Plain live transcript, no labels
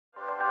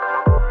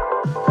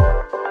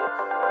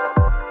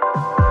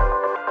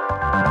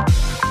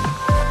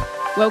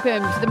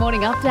Welcome to the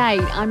Morning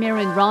Update. I'm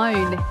Erin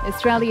Roan.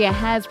 Australia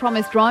has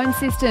promised drone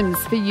systems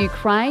for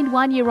Ukraine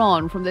 1 year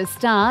on from the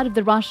start of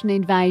the Russian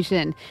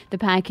invasion. The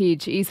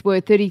package is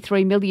worth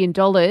 $33 million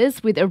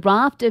with a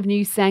raft of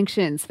new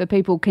sanctions for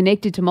people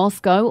connected to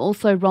Moscow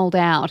also rolled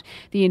out.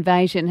 The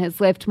invasion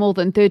has left more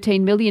than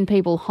 13 million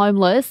people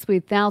homeless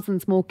with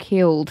thousands more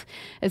killed.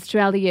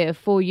 Australia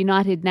for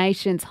United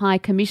Nations High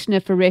Commissioner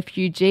for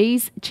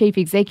Refugees, Chief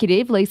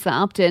Executive Lisa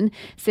Upton,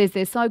 says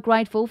they're so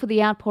grateful for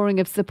the outpouring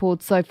of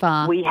support so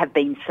far. We have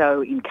been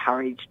so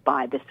encouraged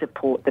by the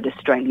support that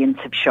Australians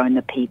have shown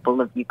the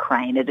people of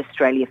Ukraine. At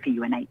Australia for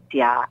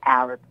UNHCR,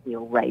 our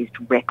appeal raised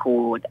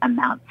record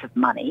amounts of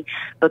money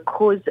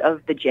because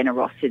of the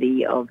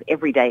generosity of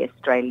everyday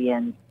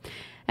Australians.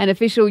 An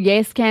official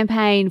Yes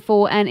campaign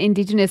for an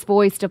Indigenous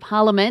voice to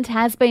Parliament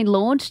has been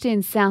launched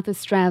in South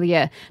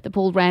Australia. The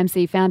Paul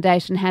Ramsay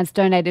Foundation has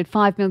donated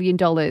 $5 million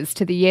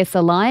to the Yes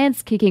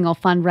Alliance, kicking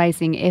off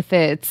fundraising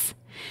efforts.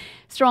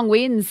 Strong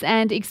winds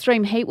and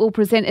extreme heat will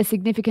present a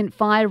significant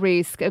fire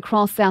risk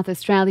across South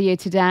Australia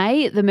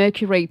today. The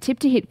mercury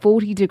tipped to hit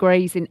 40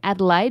 degrees in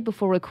Adelaide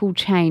before a cool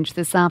change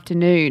this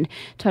afternoon.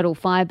 Total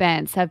fire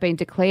bans have been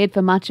declared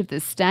for much of the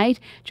state.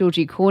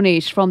 Georgie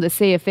Cornish from the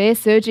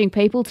CFS urging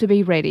people to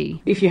be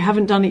ready. If you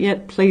haven't done it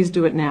yet, please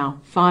do it now.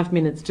 5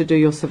 minutes to do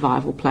your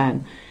survival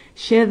plan.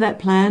 Share that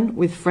plan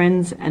with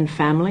friends and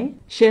family.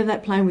 Share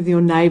that plan with your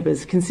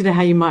neighbours. Consider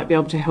how you might be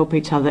able to help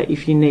each other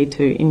if you need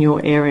to in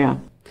your area.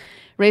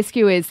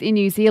 Rescuers in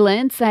New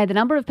Zealand say the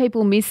number of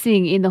people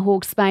missing in the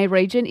Hawke's Bay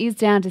region is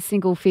down to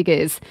single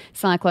figures.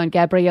 Cyclone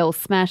Gabrielle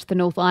smashed the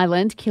North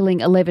Island,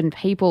 killing 11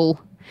 people.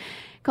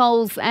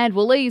 Coles and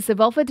Woolies have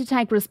offered to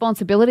take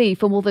responsibility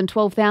for more than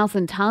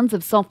 12,000 tonnes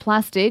of soft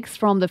plastics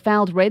from the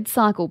failed Red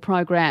Cycle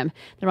program.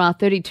 There are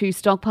 32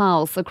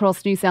 stockpiles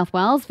across New South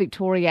Wales,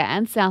 Victoria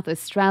and South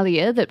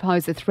Australia that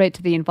pose a threat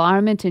to the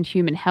environment and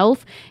human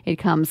health. It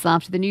comes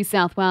after the New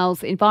South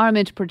Wales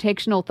Environment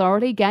Protection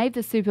Authority gave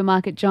the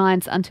supermarket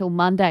giants until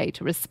Monday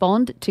to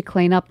respond to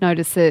clean-up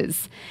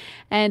notices.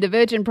 And a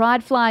Virgin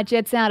Pride flight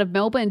jets out of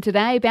Melbourne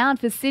today, bound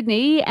for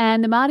Sydney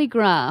and the Mardi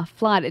Gras.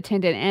 Flight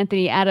attendant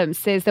Anthony Adams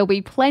says there'll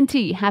be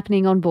plenty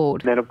happening on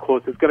board. Then, of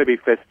course, there's going to be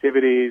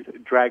festivities,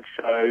 drag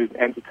shows,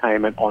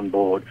 entertainment on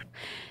board.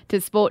 To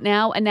sport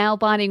now, a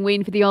nail-biting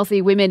win for the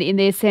Aussie women in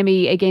their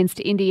semi against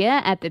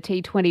India at the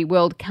T20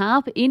 World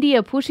Cup.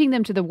 India pushing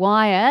them to the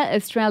wire.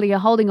 Australia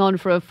holding on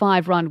for a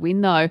 5-run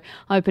win, though.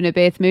 Opener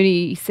Beth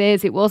Mooney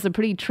says it was a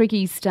pretty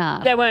tricky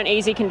start. There weren't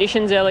easy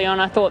conditions early on.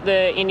 I thought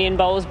the Indian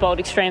bowlers bowled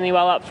extremely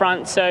well up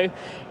front, so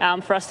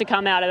for us to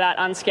come out of that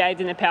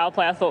unscathed in the power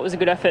play, I thought was a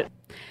good effort.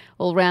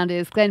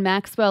 All-rounders Glenn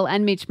Maxwell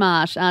and Mitch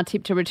Marsh are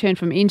tipped to return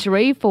from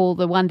injury for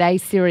the one-day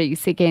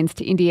series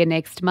against India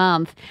next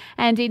month.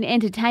 And in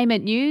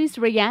entertainment news,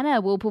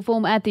 Rihanna will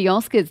perform at the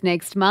Oscars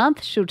next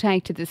month. She'll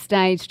take to the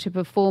stage to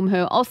perform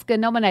her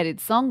Oscar-nominated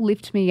song,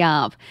 Lift Me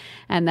Up.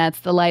 And that's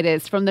the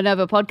latest from the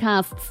Nova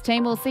Podcasts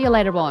team. We'll see you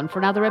later on for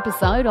another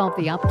episode of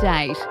The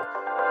Update.